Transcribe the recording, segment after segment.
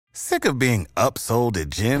Sick of being upsold at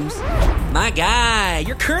gyms? My guy,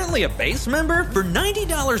 you're currently a base member? For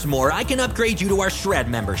 $90 more, I can upgrade you to our Shred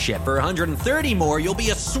membership. For $130 more, you'll be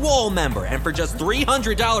a Swole member. And for just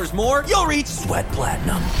 $300 more, you'll reach Sweat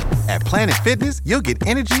Platinum. At Planet Fitness, you'll get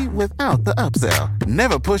energy without the upsell.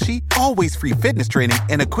 Never pushy, always free fitness training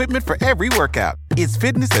and equipment for every workout. It's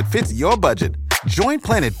fitness that fits your budget. Join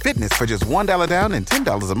Planet Fitness for just $1 down and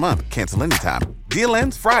 $10 a month. Cancel anytime. Deal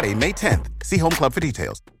ends Friday, May 10th. See Home Club for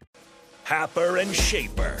details. Happer and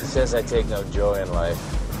Schaefer. Says I take no joy in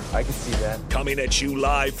life. I can see that. Coming at you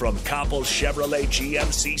live from Coppel Chevrolet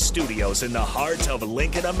GMC Studios in the heart of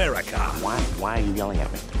Lincoln, America. Why are you yelling at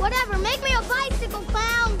me? Whatever, make me a bicycle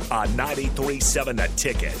clown. On 93.7 The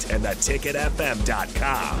Ticket and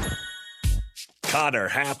theticketfm.com. Connor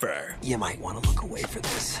Happer. You might want to look away for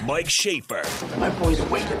this. Mike Schaefer. My boy's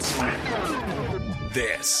awake and smart.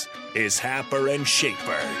 This is Happer and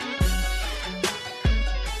Schaefer.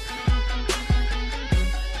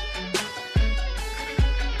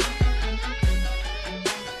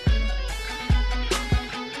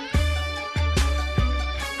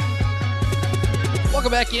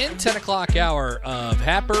 Welcome back in, 10 o'clock hour of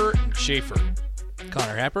Happer and Schaefer.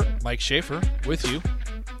 Connor Happer, Mike Schaefer with you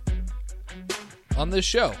on this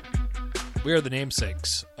show. We are the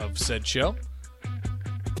namesakes of said show.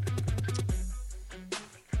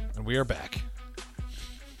 And we are back.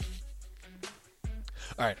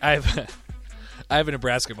 All right, I have a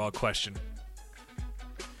Nebrasketball question.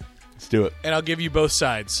 Let's do it. And I'll give you both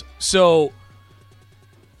sides. So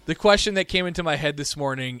the question that came into my head this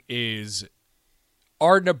morning is,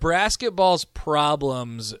 are Nebrasketball's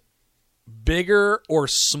problems bigger or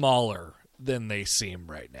smaller than they seem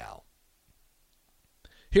right now?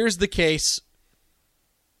 Here's the case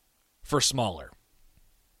for smaller.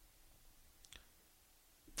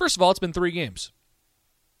 First of all, it's been 3 games.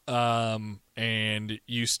 And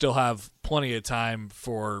you still have plenty of time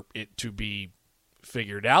for it to be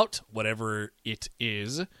figured out, whatever it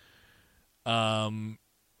is.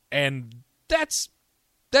 And that's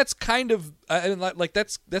kind of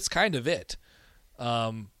that's kind of it.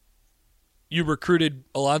 You recruited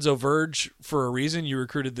Alonzo Verge for a reason. You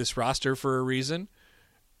recruited this roster for a reason,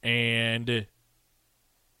 and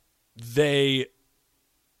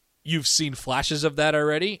you've seen flashes of that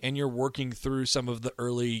already, and you're working through some of the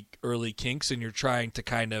early kinks, and you're trying to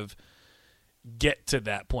kind of get to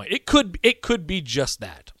that point. It could be just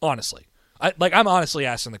that, honestly. I'm honestly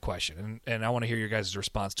asking the question, and I want to hear your guys'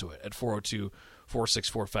 response to it at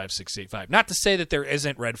 402-464-5685. Not to say that there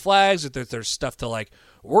isn't red flags, that there's stuff to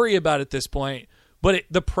worry about at this point, but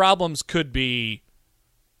the problems could be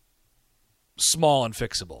small and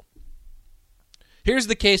fixable. Here's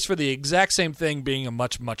the case for the exact same thing being a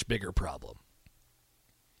much, much bigger problem.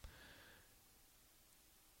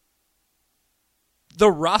 The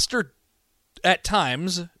roster at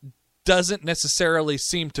times doesn't necessarily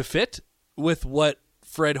seem to fit with what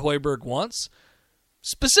Fred Hoiberg wants,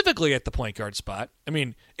 specifically at the point guard spot. I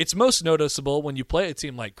mean, it's most noticeable when you play a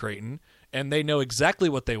team like Creighton, and they know exactly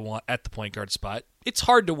what they want at the point guard spot. It's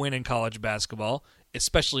hard to win in college basketball,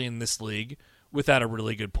 especially in this league, without a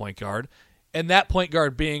really good point guard. And that point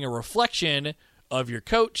guard being a reflection of your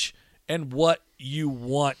coach and what you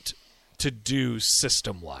want to do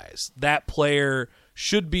system-wise. That player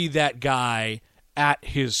should be that guy at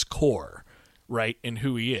his core, right, in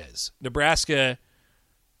who he is. Nebraska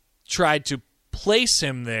tried to place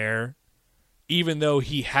him there even though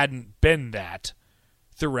he hadn't been that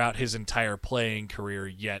throughout his entire playing career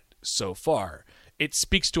yet so far. It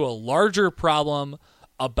speaks to a larger problem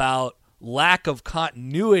about lack of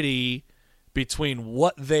continuity between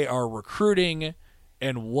what they are recruiting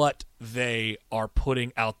and what they are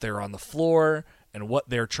putting out there on the floor and what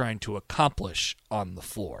they're trying to accomplish on the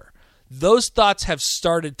floor. Those thoughts have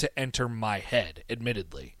started to enter my head,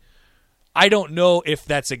 admittedly. I don't know if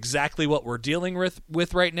that's exactly what we're dealing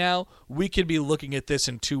with right now. We could be looking at this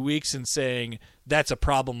in 2 weeks and saying that's a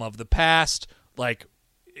problem of the past.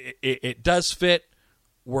 It does fit.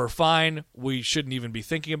 We're fine. We shouldn't even be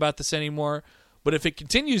thinking about this anymore. But if it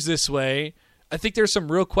continues this way, I think there's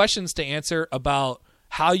some real questions to answer about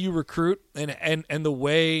how you recruit and the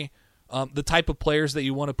way, the type of players that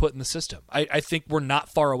you want to put in the system. I think we're not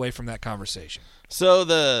far away from that conversation. So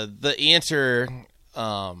the answer,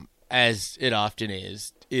 as it often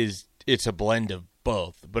is it's a blend of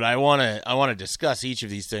both. But I want to discuss each of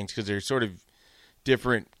these things because there's sort of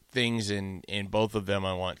different things in both of them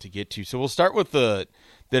I want to get to. So we'll start with that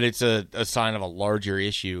it's a sign of a larger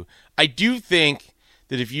issue. I do think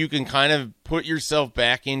that if you can kind of put yourself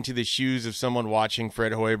back into the shoes of someone watching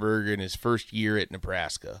Fred Hoiberg in his first year at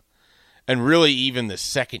Nebraska, and really even the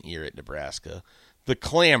second year at Nebraska, the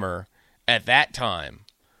clamor at that time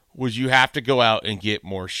was you have to go out and get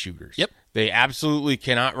more shooters. Yep. They absolutely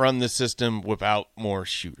cannot run the system without more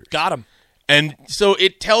shooters. Got him. And so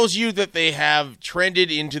it tells you that they have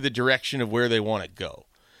trended into the direction of where they want to go.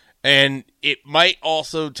 And it might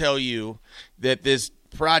also tell you that this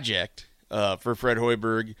project for Fred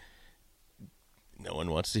Hoiberg, no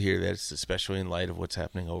one wants to hear this, especially in light of what's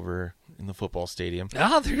happening over in the football stadium.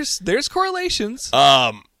 There's correlations.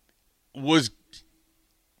 Was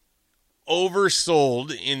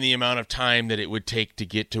oversold in the amount of time that it would take to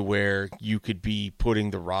get to where you could be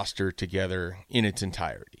putting the roster together in its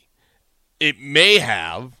entirety. It may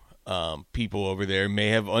have, people over there may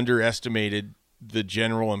have underestimated the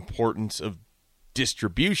general importance of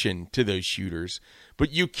distribution to those shooters,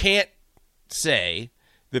 but you can't say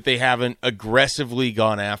that they haven't aggressively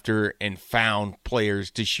gone after and found players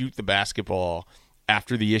to shoot the basketball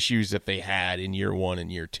after the issues that they had in year 1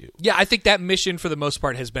 and year 2. Yeah, I think that mission for the most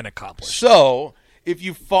part has been accomplished. So if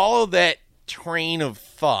you follow that train of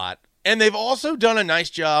thought, and they've also done a nice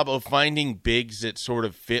job of finding bigs that sort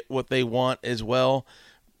of fit what they want as well.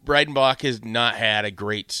 Breidenbach has not had a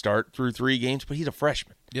great start through 3 games, but he's a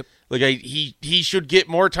freshman. Yep. Like he should get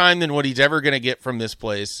more time than what he's ever going to get from this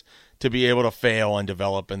place to be able to fail and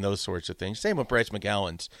develop and those sorts of things. Same with Bryce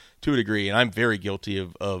McGowan's to a degree, and I'm very guilty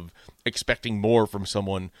of expecting more from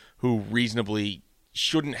someone who reasonably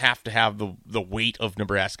shouldn't have to have the weight of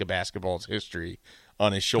Nebraska basketball's history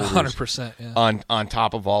on his shoulders. 100%, yeah. On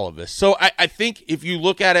top of all of this. So I think if you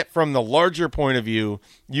look at it from the larger point of view,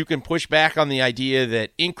 you can push back on the idea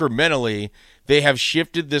that incrementally they have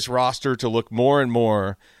shifted this roster to look more and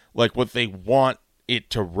more like what they want it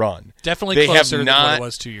to run. Definitely closer than what it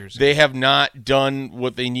was 2 years ago. They have not done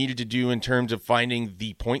what they needed to do in terms of finding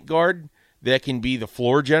the point guard that can be the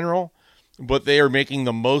floor general, but they are making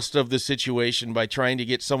the most of the situation by trying to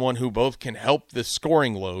get someone who both can help the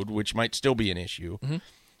scoring load, which might still be an issue,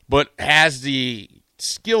 but has the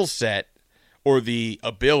skill set or the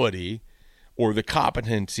ability or the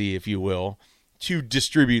competency, if you will, to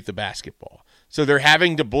distribute the basketball. So they're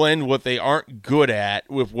having to blend what they aren't good at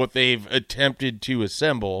with what they've attempted to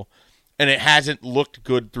assemble, and it hasn't looked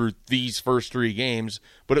good through these first 3 games,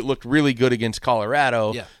 but it looked really good against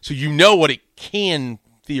Colorado. Yeah. So you know what it can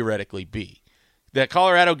theoretically be. That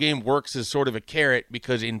Colorado game works as sort of a carrot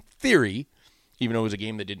because in theory, even though it was a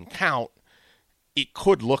game that didn't count, it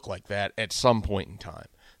could look like that at some point in time.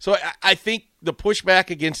 So I think the pushback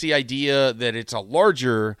against the idea that it's a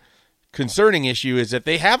larger concerning issue is that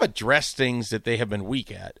they have addressed things that they have been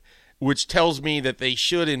weak at, which tells me that they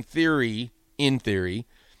should, in theory,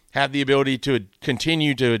 have the ability to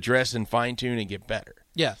continue to address and fine-tune and get better.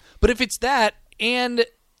 Yeah, but if it's that, and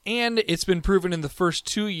it's been proven in the first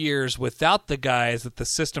 2 years without the guys that the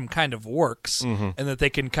system kind of works, and that they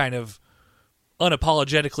can kind of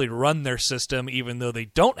unapologetically run their system even though they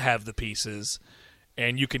don't have the pieces,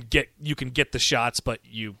 and you can get the shots, but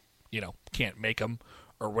you can't make them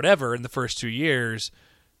or whatever in the first 2 years,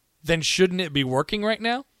 then shouldn't it be working right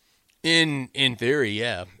now? In theory,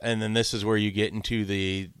 yeah. And then this is where you get into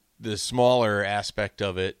the smaller aspect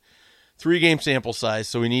of it. 3-game sample size,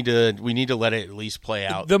 so we need to let it at least play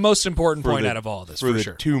out. The most important point out of all this, for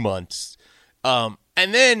sure. 2 months. And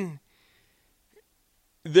then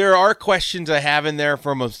there are questions I have in there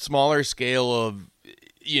from a smaller scale of,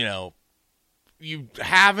 you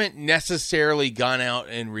haven't necessarily gone out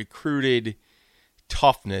and recruited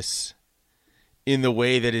toughness in the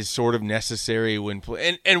way that is sort of necessary when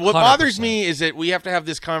play. And what 100%. bothers me is that we have to have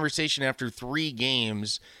this conversation after 3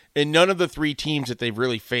 games, and none of the 3 teams that they've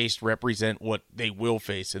really faced represent what they will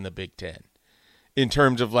face in the Big Ten in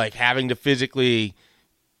terms of like having to physically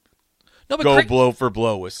go blow for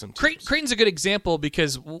blow with some teams. Creighton's a good example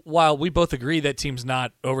because while we both agree that team's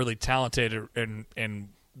not overly talented and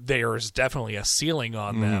there is definitely a ceiling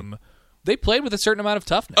on them, they played with a certain amount of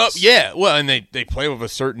toughness. Oh, yeah. Well, and they play with a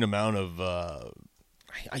certain amount of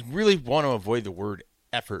I really want to avoid the word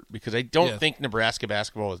effort because I don't think Nebraska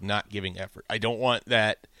basketball is not giving effort. I don't want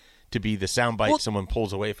that to be the soundbite someone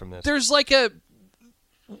pulls away from this. There's like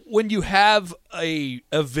when you have a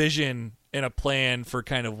vision and a plan for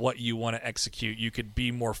kind of what you want to execute, you could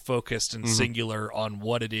be more focused and singular on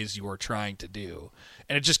what it is you are trying to do.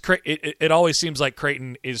 And it just it always seems like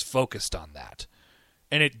Creighton is focused on that.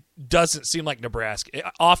 And it doesn't seem like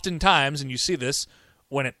Nebraska. Oftentimes, and you see this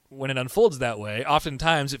when it unfolds that way,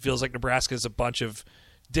 oftentimes it feels like Nebraska is a bunch of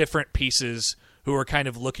different pieces who are kind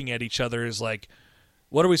of looking at each other as like,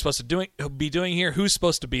 what are we supposed to be doing here? Who's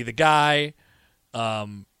supposed to be the guy? I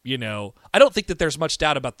don't think that there's much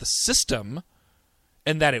doubt about the system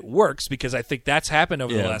and that it works, because I think that's happened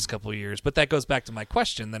over the last couple of years. But that goes back to my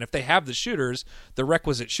question. Then if they have the shooters, the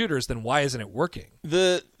requisite shooters, then why isn't it working?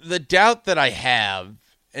 The doubt that I have,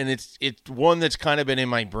 and it's one that's kind of been in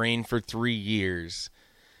my brain for 3 years,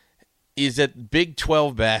 is that Big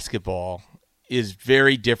 12 basketball is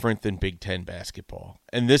very different than Big 10 basketball.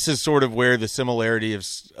 And this is sort of where the similarity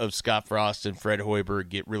of Scott Frost and Fred Hoiberg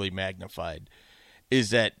get really magnified, is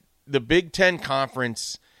that the Big 10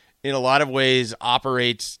 conference in a lot of ways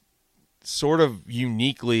operates sort of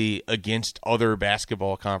uniquely against other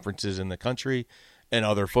basketball conferences in the country and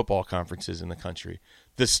other football conferences in the country.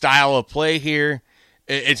 The style of play here,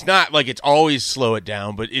 it's not like it's always slow it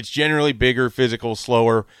down, but it's generally bigger, physical,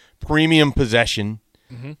 slower, premium possession,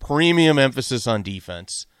 premium emphasis on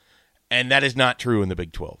defense, and that is not true in the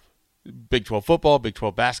Big 12. Big 12 football, Big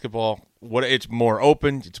 12 basketball, it's more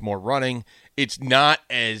open, it's more running. It's not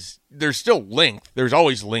as – there's still length. There's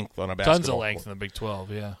always length on a basketball Tons of length court. in the Big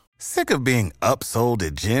 12, yeah. Sick of being upsold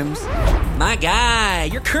at gyms? My guy,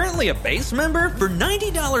 you're currently a base member? For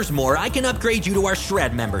 $90 more, I can upgrade you to our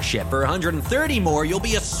Shred membership. For $130 more, you'll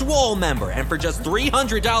be a Swole member. And for just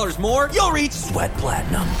 $300 more, you'll reach Sweat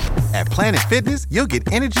Platinum. At Planet Fitness, you'll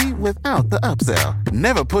get energy without the upsell.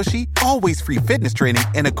 Never pushy, always free fitness training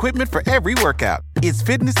and equipment for every workout. It's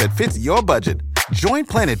fitness that fits your budget. Join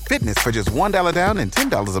Planet Fitness for just $1 down and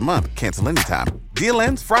 $10 a month. Cancel anytime. Deal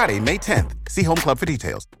ends Friday, May 10th. See Home Club for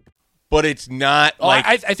details. But it's not like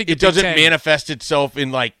I think it doesn't manifest itself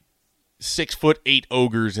in like 6'8"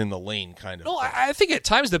 ogres in the lane kind of. No, thing. I think at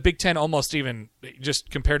times the Big Ten almost even, just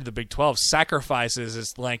compared to the Big 12, sacrifices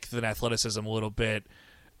its length and athleticism a little bit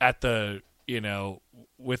at the,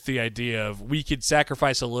 with the idea of we could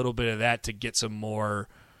sacrifice a little bit of that to get some more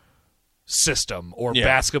system or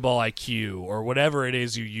basketball IQ or whatever it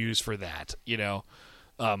is you use for that,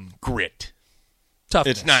 Grit.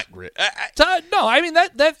 Toughness. It's not grit. No, I mean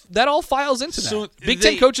that all files into So that. Big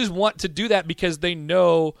Ten coaches want to do that because they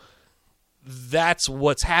know that's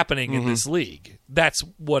what's happening in this league. That's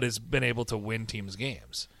what has been able to win teams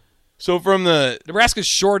games. So from Nebraska's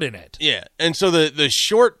short in it. Yeah, and so the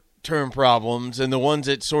short-term problems and the ones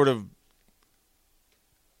that sort of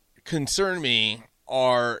concern me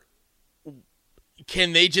are,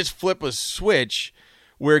 can they just flip a switch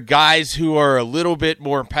where guys who are a little bit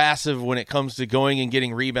more passive when it comes to going and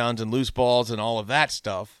getting rebounds and loose balls and all of that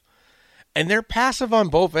stuff, and they're passive on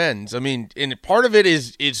both ends. I mean, and part of it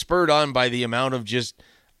is spurred on by the amount of just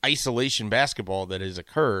isolation basketball that has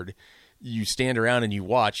occurred. You stand around and you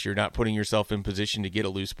watch. You're not putting yourself in position to get a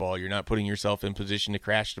loose ball. You're not putting yourself in position to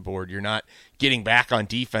crash the board. You're not getting back on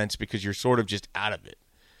defense because you're sort of just out of it.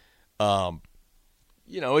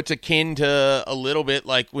 It's akin to a little bit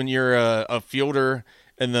like when you're a fielder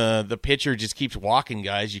and the pitcher just keeps walking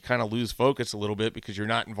guys, you kind of lose focus a little bit because you're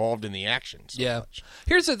not involved in the action so much.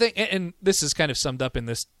 Here's the thing, and this is kind of summed up in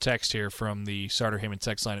this text here from the Sartor-Heyman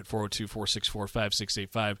text line at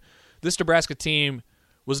 402-464-5685. This Nebraska team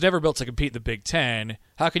was never built to compete in the Big Ten.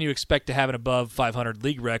 How can you expect to have an above 500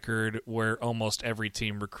 league record where almost every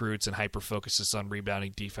team recruits and hyper-focuses on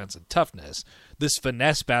rebounding, defense, and toughness? This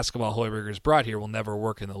finesse basketball Hoiberg has brought here will never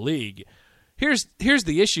work in the league. Here's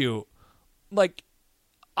the issue. Like,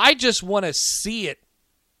 I just want to see it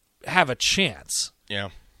have a chance. Yeah.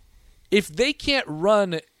 If they can't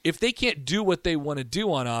do what they want to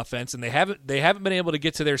do on offense, and they haven't been able to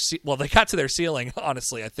get to they got to their ceiling,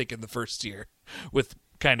 honestly, I think, in the first year with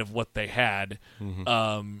kind of what they had.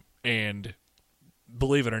 And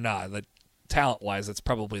believe it or not, that talent-wise, that's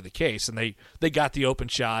probably the case. And they got the open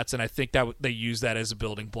shots, and I think that they used that as a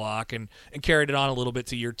building block and carried it on a little bit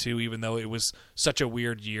to year two, even though it was such a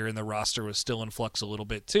weird year and the roster was still in flux a little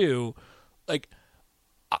bit too. Like,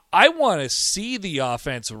 I want to see the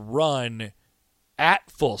offense run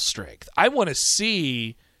at full strength. I want to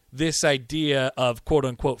see this idea of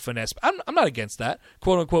quote-unquote finesse. I'm not against that.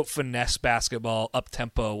 Quote-unquote finesse basketball,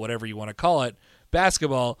 up-tempo, whatever you want to call it,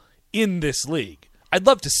 basketball in this league. I'd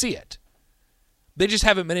love to see it. They just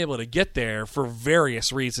haven't been able to get there for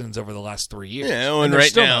various reasons over the last 3 years. Yeah, and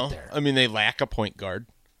right now, they lack a point guard.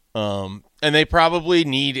 And they probably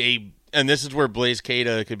need and this is where Blaise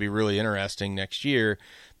Keita could be really interesting next year.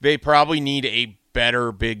 They probably need a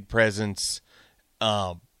better big presence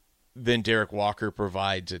than Derek Walker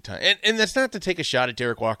provides at times. And that's not to take a shot at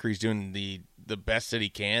Derek Walker. He's doing the best that he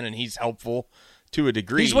can, and he's helpful to a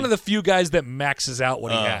degree. He's one of the few guys that maxes out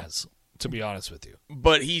what he has, to be honest with you.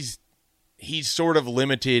 But he's sort of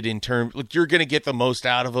limited in terms. Look, you're going to get the most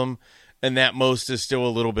out of him, and that most is still a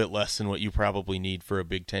little bit less than what you probably need for a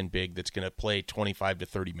Big Ten big that's going to play 25 to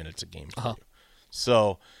 30 minutes a game for you.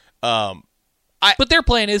 So But their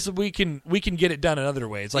plan is we can get it done in other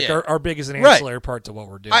ways. Like our big is an Right. ancillary part to what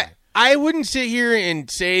we're doing. I wouldn't sit here and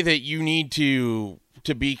say that you need to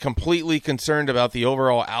be completely concerned about the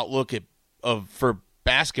overall outlook for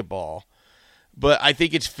basketball, but I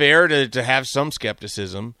think it's fair to have some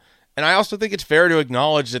skepticism. And I also think it's fair to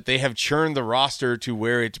acknowledge that they have churned the roster to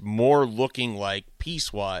where it's more looking like,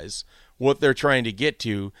 piece-wise, what they're trying to get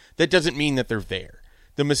to. That doesn't mean that they're there.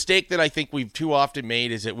 The mistake that I think we've too often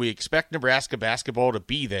made is that we expect Nebraska basketball to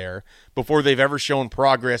be there before they've ever shown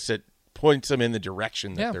progress that points them in the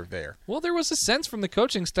direction that they're there. Well, there was a sense from the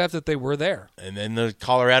coaching staff that they were there. And then the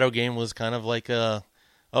Colorado game was kind of like oh,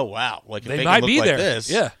 wow. Like, if They they might can look be like there. this.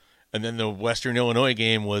 Yeah. And then the Western Illinois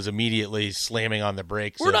game was immediately slamming on the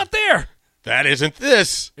brakes. We're not there. That isn't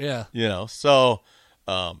this. Yeah. So,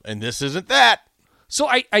 and this isn't that. So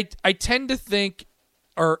I tend to think,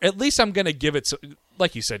 or at least I'm going to give it,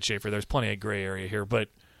 like you said, Schaefer, there's plenty of gray area here, but.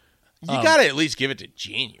 You got to at least give it to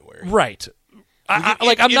January. Right. I'm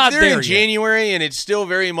if not they're there in yet. January and it's still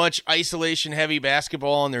very much isolation-heavy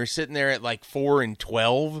basketball and they're sitting there at like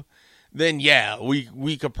 4-12, then yeah,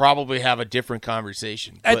 we could probably have a different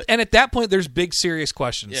conversation. But And at that point, there's big, serious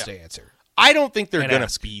questions to answer. I don't think they're And going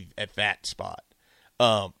ask. to be at that spot.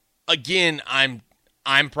 Again, I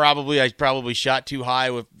probably shot too high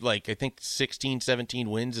with, like, I think 16, 17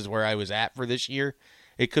 wins is where I was at for this year.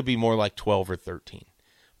 It could be more like 12 or 13.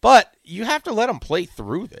 But you have to let them play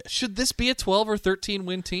through this. Should this be a 12 or 13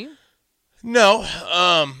 win team? No,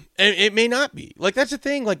 it may not be. Like, that's the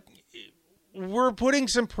thing. Like, we're putting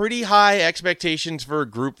some pretty high expectations for a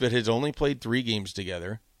group that has only played 3 games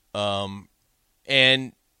together,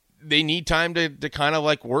 and they need time to kind of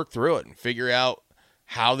like work through it and figure out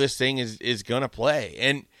how this thing is going to play.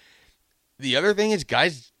 And the other thing is,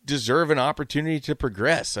 guys deserve an opportunity to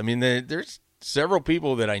progress. I mean, there's several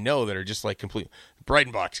people that I know that are just like complete.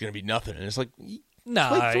 Breitenbach's going to be nothing, and it's like,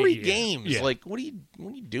 play 3 games. Yeah. Like, what are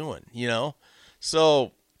you doing?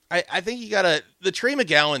 So I think you gotta. The Trey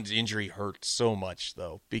McGowan's injury hurts so much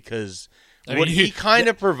though, because what he kind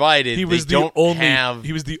of provided, he was they don't have.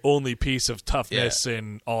 He was the only piece of toughness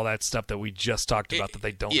and all that stuff that we just talked about that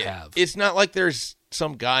they don't have. It's not like there's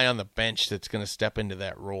some guy on the bench that's going to step into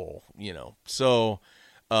that role, So,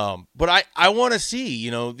 but I want to see.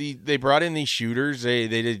 They brought in these shooters. They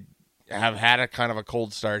did have had a kind of a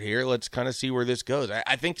cold start here. Let's kind of see where this goes.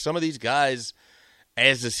 I think some of these guys,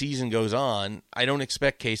 as the season goes on, I don't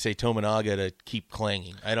expect Keisei Tominaga to keep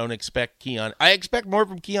clanging. I don't expect Keon. I expect more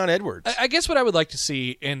from Keon Edwards. I guess what I would like to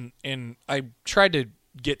see, and I tried to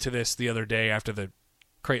get to this the other day after the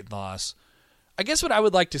Creighton loss, I guess what I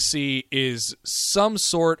would like to see is some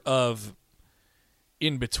sort of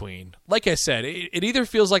in between. Like I said, it either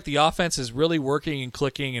feels like the offense is really working and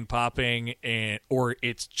clicking and popping, or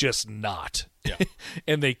it's just not. Yeah.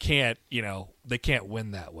 And they can't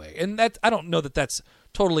win that way. And that, I don't know that that's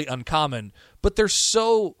totally uncommon, but they're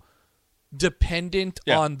so dependent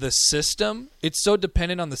on the system. It's so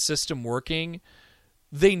dependent on the system working.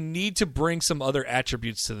 They need to bring some other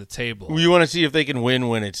attributes to the table. You want to see if they can win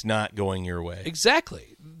when it's not going your way.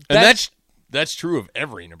 Exactly. And that's true of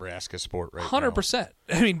every Nebraska sport right 100%.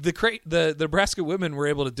 now. I mean, the Nebraska women were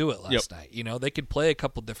able to do it last night. They could play a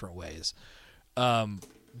couple different ways.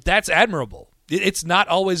 That's admirable. It's not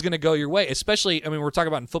always going to go your way, especially, we're talking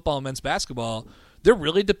about in football and men's basketball. They're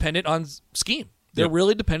really dependent on scheme. They're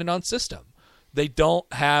really dependent on system. They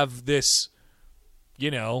don't have this,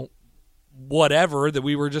 whatever that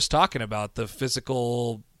we were just talking about, the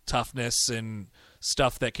physical toughness and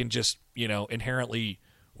stuff that can just, inherently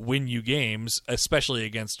win you games, especially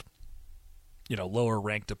against, lower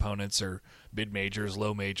ranked opponents or mid majors,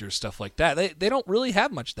 low majors, stuff like that. They don't really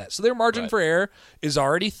have much of that. So their margin for error is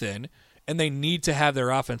already thin, and they need to have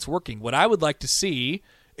their offense working. What I would like to see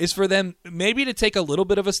is for them maybe to take a little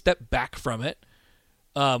bit of a step back from it,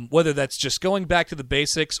 whether that's just going back to the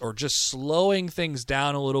basics or just slowing things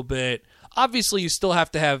down a little bit. Obviously, you still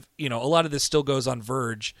have to have, a lot of this still goes on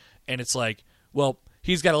Verge, and it's like, well,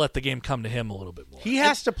 he's got to let the game come to him a little bit more. He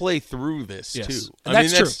has to play through this, too. And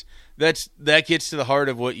that's true. That gets to the heart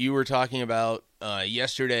of what you were talking about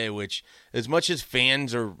yesterday, which as much as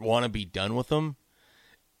fans want to be done with them,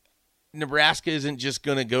 Nebraska isn't just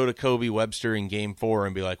going to go to Kobe Webster in Game 4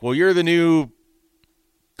 and be like, well, you're the new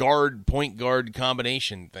point guard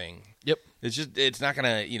combination thing. Yep. It's not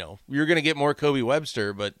going to, you're going to get more Kobe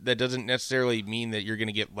Webster, but that doesn't necessarily mean that you're going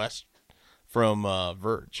to get less from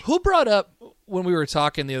Verge. Who brought up, when we were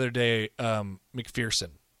talking the other day, McPherson?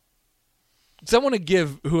 Does I want to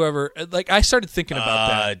give whoever, I started thinking about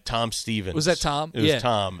that. Tom Stevens. Was that Tom? It was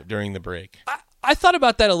Tom during the break. I thought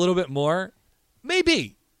about that a little bit more.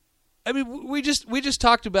 Maybe. We just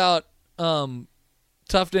talked about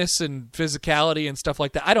toughness and physicality and stuff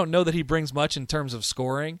like that. I don't know that he brings much in terms of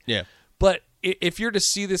scoring. Yeah. But if you're to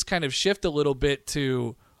see this kind of shift a little bit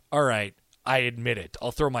to, all right, I admit it,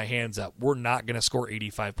 I'll throw my hands up, we're not going to score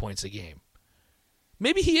 85 points a game.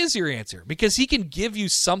 Maybe he is your answer because he can give you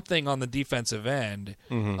something on the defensive end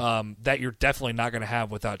that you're definitely not going to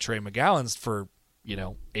have without Trey McGowan's for,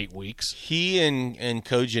 8 weeks. He and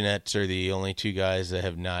Kojanets are the only two guys that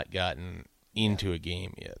have not gotten into a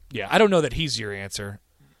game yet. Yeah, I don't know that he's your answer,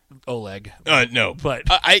 Oleg. No, but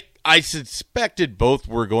I suspected both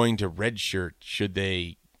were going to redshirt should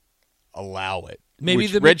they allow it. Maybe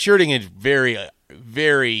redshirting is very,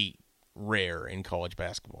 very rare in college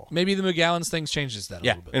basketball. Maybe the McGowan's things changes that a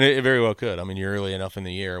little bit. And it very well could. I mean, you're early enough in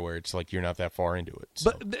the year where it's like you're not that far into it.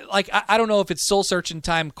 So. But I don't know if it's soul searching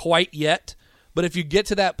time quite yet. But if you get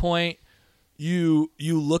to that point, you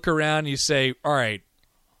look around and you say, all right,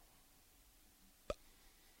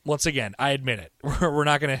 once again, I admit it. We're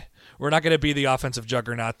not gonna be the offensive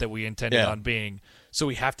juggernaut that we intended on being. So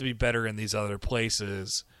we have to be better in these other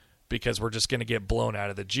places because we're just gonna get blown out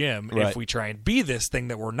of the gym if we try and be this thing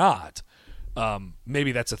that we're not.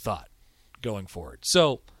 Maybe that's a thought going forward.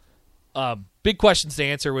 So big questions to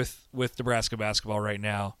answer with Nebraska basketball right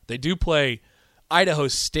now. They do play Idaho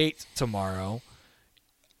State tomorrow.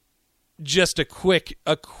 Just a quick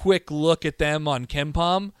look at them on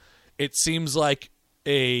KenPom. It seems like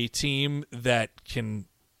a team that can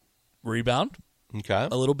rebound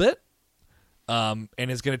a little bit and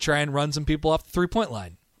is going to try and run some people off the three-point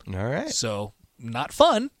line. All right. So not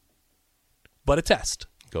fun, but a test.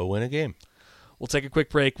 Go win a game. We'll take a quick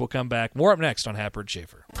break. We'll come back. More up next on Happer and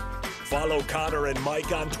Schaefer. Follow Connor and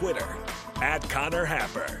Mike on Twitter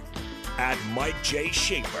 @ConnorHapper,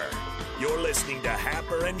 @MikeJ.Schaefer. You're listening to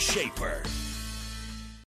Happer and Schaefer.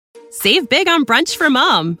 Save big on brunch for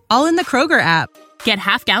mom, all in the Kroger app. Get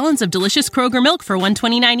half gallons of delicious Kroger milk for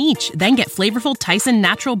 $1.29 each. Then get flavorful Tyson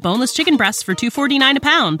natural boneless chicken breasts for $2.49 a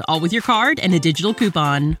pound, all with your card and a digital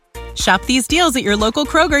coupon. Shop these deals at your local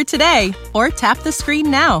Kroger today, or tap the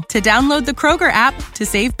screen now to download the Kroger app to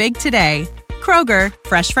save big today. Kroger,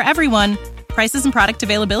 fresh for everyone. Prices and product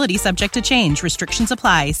availability subject to change. Restrictions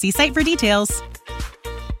apply. See site for details.